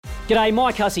G'day,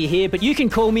 Mike Hussey here, but you can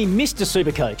call me Mr.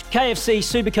 Supercoach. KFC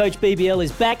Supercoach BBL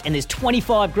is back and there's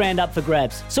 25 grand up for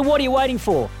grabs. So what are you waiting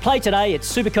for? Play today at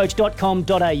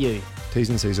supercoach.com.au. T's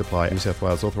and C's apply. New South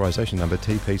Wales authorisation number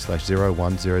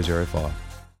TP/01005.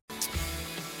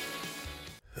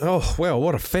 Oh, well,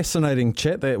 what a fascinating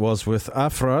chat that was with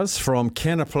Afraz from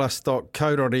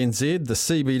canaplus.co.nz, the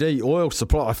CBD oil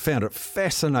supply. I found it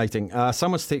fascinating.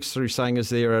 Someone's text through saying, is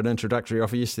there an introductory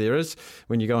offer? Yes, there is.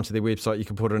 When you go onto their website, you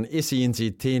can put in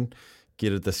SENZ10,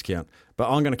 get a discount. But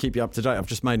I'm going to keep you up to date. I've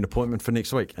just made an appointment for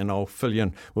next week and I'll fill you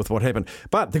in with what happened.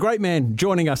 But the great man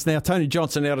joining us now, Tony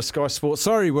Johnson out of Sky Sports.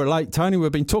 Sorry we're late, Tony.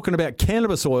 We've been talking about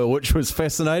cannabis oil, which was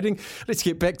fascinating. Let's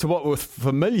get back to what we're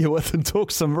familiar with and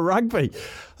talk some rugby.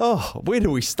 Oh, where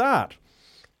do we start?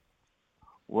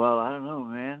 Well, I don't know,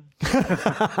 man.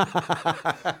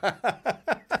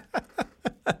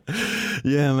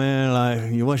 Yeah, man,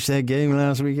 like you watched that game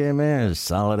last weekend, man. It's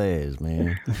solid as,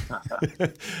 man.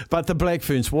 But the Black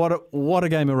Ferns, what a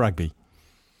game of rugby.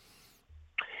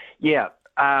 Yeah,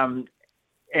 and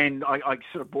I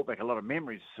sort of brought back a lot of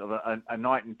memories of a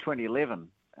night in 2011.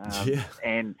 Yeah.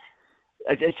 And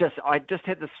it's just, I just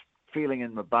had this feeling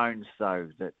in my bones, though,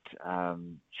 that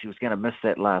she was going to miss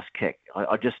that last kick.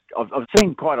 I've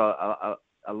seen quite a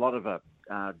lot of her.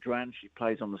 Drone, she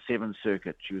plays on the Seven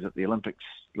Circuit. She was at the Olympics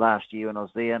last year when I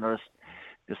was there, and I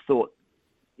just thought,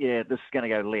 yeah, this is going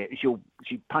to go left.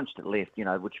 She punched it left,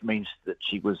 which means that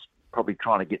she was probably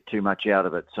trying to get too much out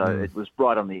of it. So it was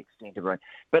right on the extent of her.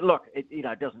 But look, it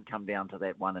doesn't come down to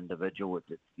that one individual.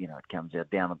 It comes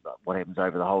down to what happens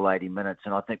over the whole 80 minutes.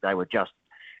 And I think they were just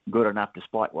good enough,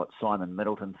 despite what Simon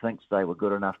Middleton thinks, they were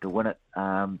good enough to win it.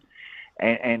 And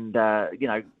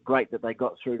great that they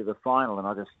got through to the final. And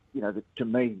I just, to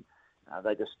me,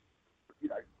 they just,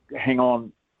 hang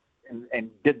on and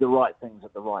did the right things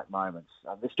at the right moments.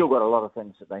 They've still got a lot of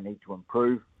things that they need to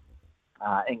improve.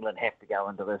 England have to go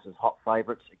into this as hot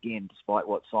favourites, again, despite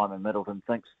what Simon Middleton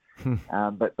thinks.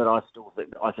 But I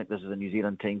think this is a New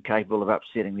Zealand team capable of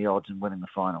upsetting the odds and winning the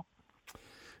final.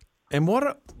 And what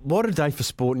a day for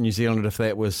sport in New Zealand if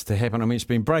that was to happen. I mean, it's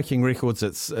been breaking records.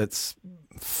 It's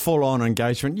full-on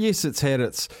engagement. Yes, it's had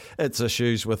its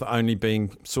issues with only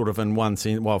being sort of in one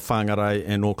sense, while Whangarei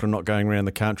and Auckland not going around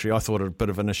the country. I thought a bit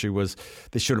of an issue was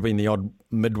there should have been the odd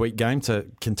midweek game to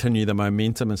continue the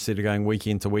momentum instead of going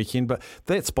weekend to weekend. But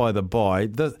that's by the by.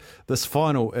 This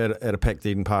final at a packed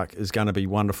Eden Park is going to be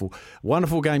wonderful.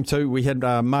 Wonderful game too. We had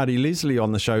Marty Leslie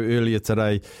on the show earlier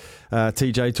today,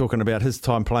 TJ, talking about his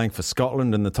time playing for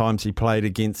Scotland and the times he played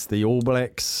against the All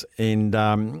Blacks. And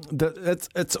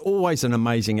it's always an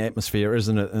amazing atmosphere,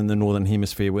 isn't it, in the Northern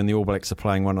Hemisphere when the All Blacks are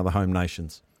playing one of the home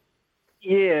nations?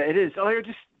 Yeah, it is.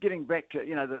 Just getting back to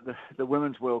the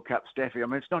Women's World Cup, Staffy. I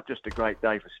mean, it's not just a great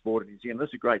day for sport in New Zealand.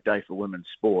 It's a great day for women's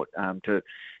sport. To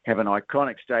have an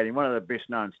iconic stadium, one of the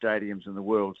best-known stadiums in the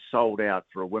world, sold out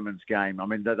for a women's game. I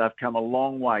mean, they've come a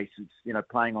long way since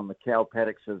playing on the cow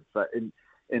paddocks of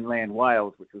inland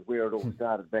Wales, which was where it all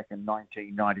started back in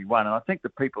 1991. And I think the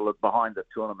people behind the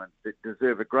tournament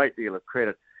deserve a great deal of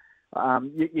credit.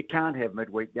 You can't have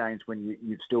midweek games when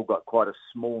you've still got quite a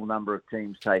small number of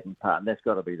teams taking part, and that's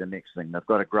got to be the next thing. They've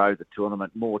got to grow the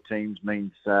tournament. More teams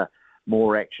means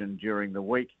more action during the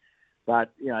week.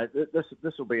 But,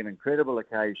 this will be an incredible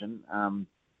occasion. And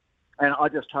I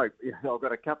just hope, I've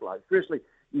got a couple of. Firstly,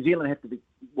 New Zealand have to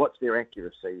watch their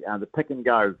accuracy. The pick and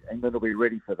go, England will be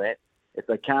ready for that. If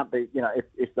they can't be,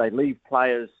 if they leave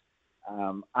players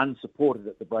unsupported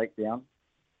at the breakdown,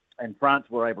 and France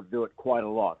were able to do it quite a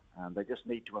lot. They just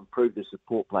need to improve their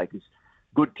support play because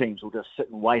good teams will just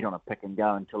sit and wait on a pick and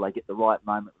go until they get the right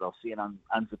moment. They'll see an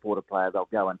unsupported player, they'll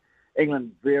go. And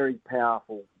England, very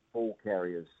powerful ball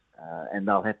carriers, and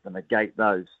they'll have to negate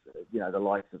those. The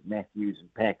likes of Matthews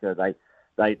and Packer,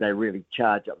 they really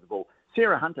charge up the ball.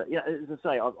 Sarah Hunter, as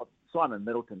I say, Simon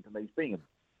Middleton, to me, is being a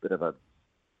bit of a,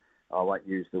 I won't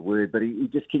use the word, but he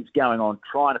just keeps going on,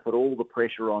 trying to put all the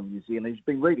pressure on New Zealand. He's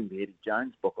been reading the Eddie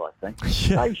Jones book, I think.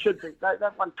 Yeah.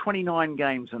 They've won 29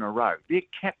 games in a row. Their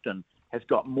captain has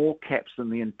got more caps than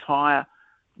the entire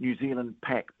New Zealand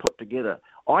pack put together.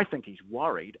 I think he's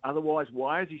worried. Otherwise,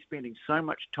 why is he spending so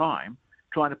much time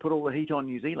trying to put all the heat on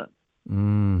New Zealand?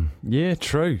 Yeah,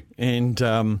 true. And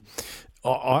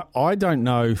I don't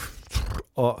know.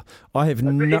 I have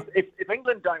no... If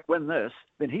England don't win this,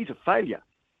 then he's a failure.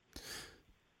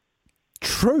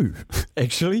 True,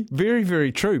 actually. Very,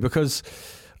 very true, because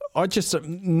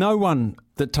no one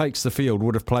that takes the field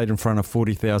would have played in front of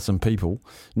 40,000 people.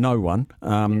 No one.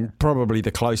 Probably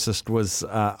the closest was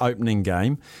opening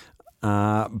game.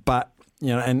 But,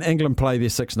 and England play their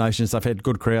Six Nations. They've had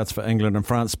good crowds for England and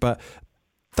France, but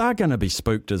they're going to be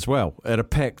spooked as well at a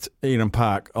packed Eden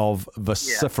Park of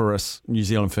vociferous New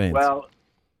Zealand fans. Well,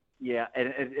 yeah,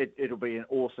 and it'll be an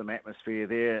awesome atmosphere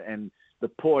there. And the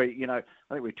poi, I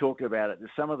think we talked about it.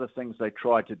 Some of the things they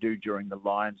tried to do during the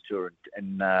Lions tour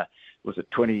in was it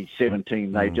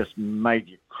 2017? They just made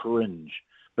you cringe.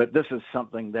 But this is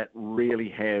something that really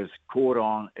has caught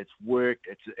on. It's worked.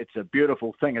 It's a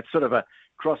beautiful thing. It's sort of a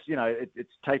cross.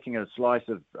 It's taking a slice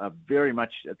of very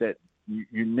much that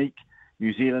unique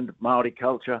New Zealand Māori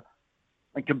culture,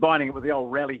 and combining it with the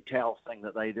old rally towel thing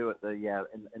that they do at the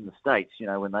in the States.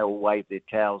 When they all wave their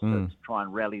towels to try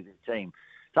and rally their team.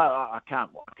 So I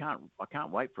can't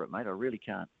wait for it, mate. I really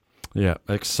can't. Yeah,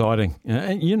 exciting.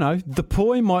 And, the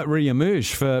poi might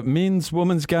re-emerge for men's,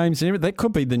 women's games and everything. That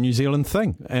could be the New Zealand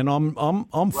thing, and I'm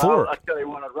for it. I tell you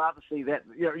what, I'd rather see that.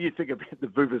 You think about the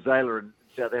Vuvuzela in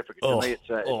South Africa. To me,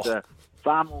 it's a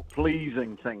far more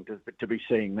pleasing thing to be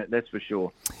seeing. That's for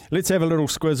sure. Let's have a little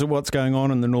squiz at what's going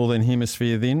on in the Northern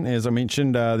Hemisphere then. As I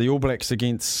mentioned, the All Blacks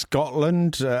against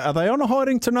Scotland. Are they on a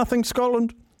hiding to nothing,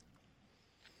 Scotland?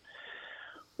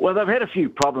 Well, they've had a few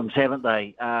problems, haven't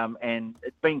they? And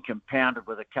it's been compounded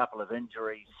with a couple of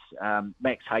injuries.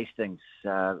 Max Hastings,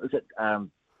 is it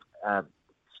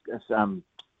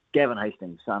Gavin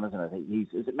Hastings' son, isn't it?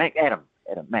 Is it Adam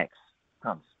Max?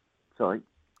 Sorry,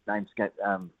 namescape.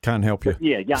 Can't help you.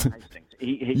 Yeah, young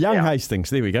Hastings. Hastings,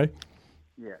 there we go.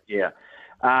 Yeah.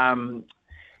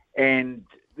 And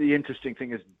the interesting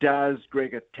thing is, does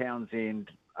Gregor Townsend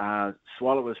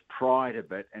swallow his pride a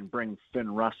bit and bring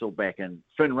Finn Russell back in?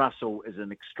 Finn Russell is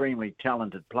an extremely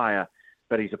talented player,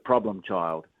 but he's a problem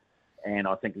child. And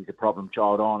I think he's a problem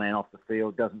child on and off the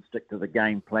field, doesn't stick to the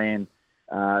game plan,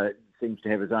 seems to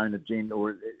have his own agenda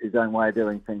or his own way of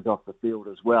doing things off the field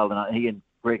as well. And he and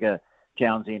Gregor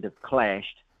Townsend have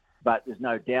clashed, but there's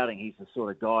no doubting he's the sort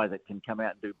of guy that can come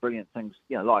out and do brilliant things,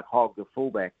 like Hogg, the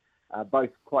fullback, both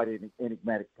quite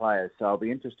enigmatic players. So it'll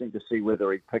be interesting to see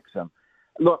whether he picks them.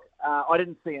 Look, I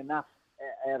didn't see enough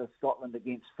out of Scotland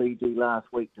against Fiji last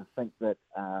week to think that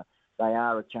they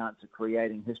are a chance of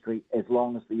creating history as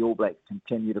long as the All Blacks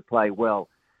continue to play well.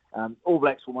 All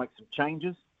Blacks will make some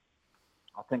changes.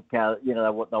 I think they'll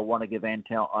want to give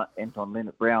Anton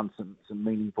Leonard-Brown some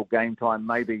meaningful game time.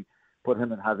 Maybe put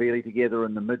him and Havili together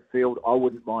in the midfield. I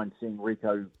wouldn't mind seeing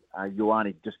Rico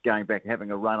Ioane just going back,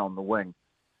 having a run on the wing.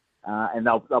 And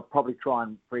they'll probably try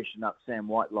and freshen up Sam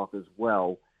Whitelock as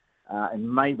well.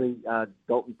 And maybe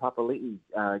Dalton Papali'i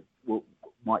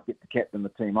might get to captain the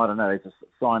team. I don't know. It's a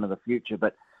sign of the future.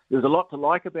 But there's a lot to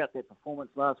like about their performance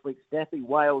last week. Staffy,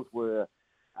 Wales were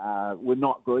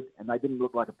not good, and they didn't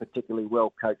look like a particularly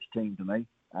well-coached team to me.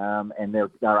 And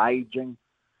they're aging,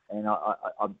 and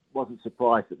I wasn't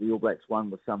surprised that the All Blacks won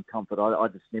with some comfort. I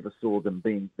just never saw them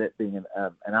being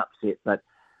an upset. But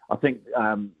I think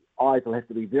eyes will have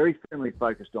to be very firmly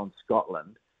focused on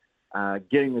Scotland,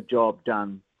 getting the job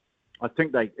done. I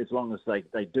think as long as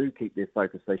they do keep their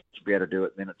focus, they should be able to do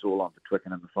it. Then it's all on to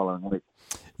Twickenham the following week.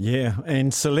 Yeah,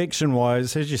 and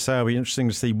selection-wise, as you say, it'll be interesting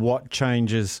to see what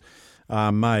changes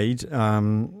are made.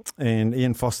 And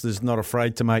Ian Foster's not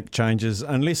afraid to make changes.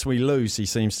 Unless we lose, he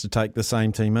seems to take the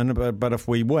same team in. But if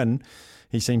we win,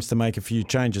 he seems to make a few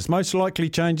changes. Most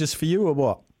likely changes for you, or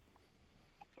what?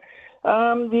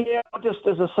 Just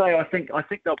as I say, I think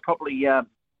they'll probably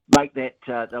make that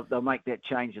they'll make that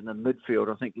change in the midfield.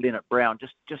 I think Leonard Brown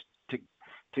just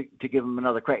to give him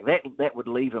another crack. That would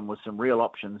leave him with some real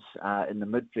options in the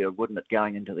midfield, wouldn't it?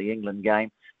 Going into the England game,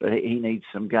 but he needs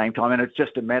some game time, and it's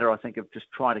just a matter, I think, of just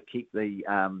trying to keep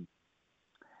one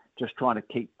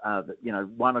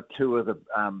or two of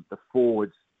the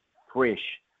forwards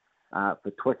fresh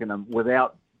for Twickenham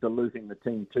without diluting the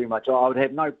team too much. I would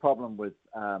have no problem with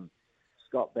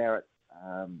Scott Barrett,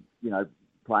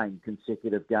 playing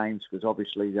consecutive games, because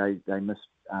obviously they missed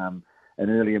an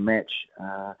earlier match.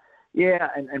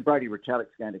 And Brody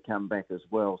Retallick's going to come back as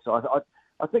well. So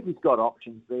I think he's got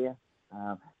options there.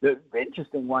 The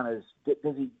interesting one is,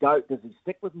 does he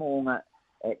stick with Mo'unga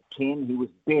at 10? He was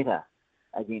better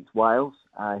against Wales.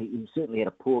 He certainly had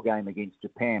a poor game against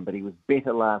Japan, but he was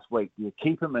better last week. Do you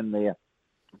keep him in there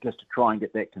just to try and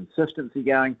get that consistency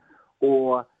going,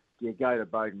 or do you go to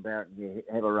Beauden Barrett and you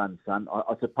have a run, son?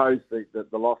 I suppose the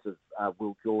loss of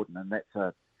Will Jordan, and that's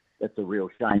a real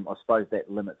shame. I suppose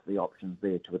that limits the options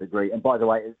there to a degree. And by the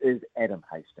way, it is Adam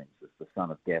Hastings, is the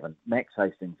son of Gavin. Max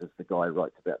Hastings is the guy who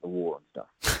writes about the war and stuff.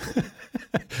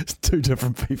 It's two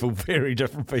different people, very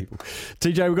different people.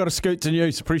 TJ, we've got to scoot to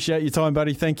news. Appreciate your time,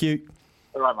 buddy. Thank you.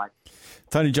 All right, mate.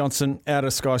 Tony Johnson out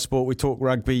of Sky Sport. We talk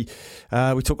rugby.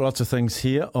 We talk lots of things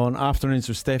here on Afternoons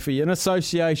with Staffy in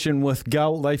association with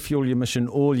Gull. They fuel your mission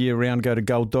all year round. Go to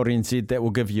gull.nz. That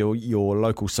will give you your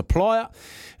local supplier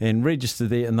and register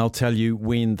there, and they'll tell you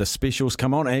when the specials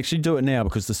come on. Actually do it now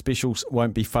because the specials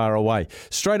won't be far away.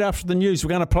 Straight after the news, we're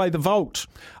going to play the Vault.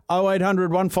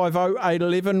 0800 150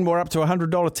 811. We're up to a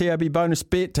 $100 TAB bonus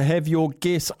bet to have your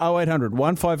guess. 0800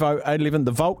 150 811.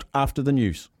 The Vault after the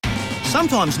news.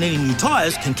 Sometimes needing new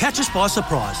tyres can catch us by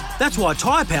surprise. That's why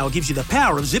Tyre Power gives you the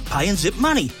power of zip pay and zip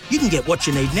money. You can get what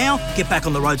you need now, get back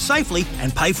on the road safely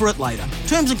and pay for it later.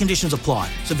 Terms and conditions apply.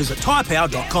 So visit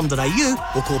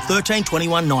tyrepower.com.au or call 13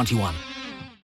 21 91.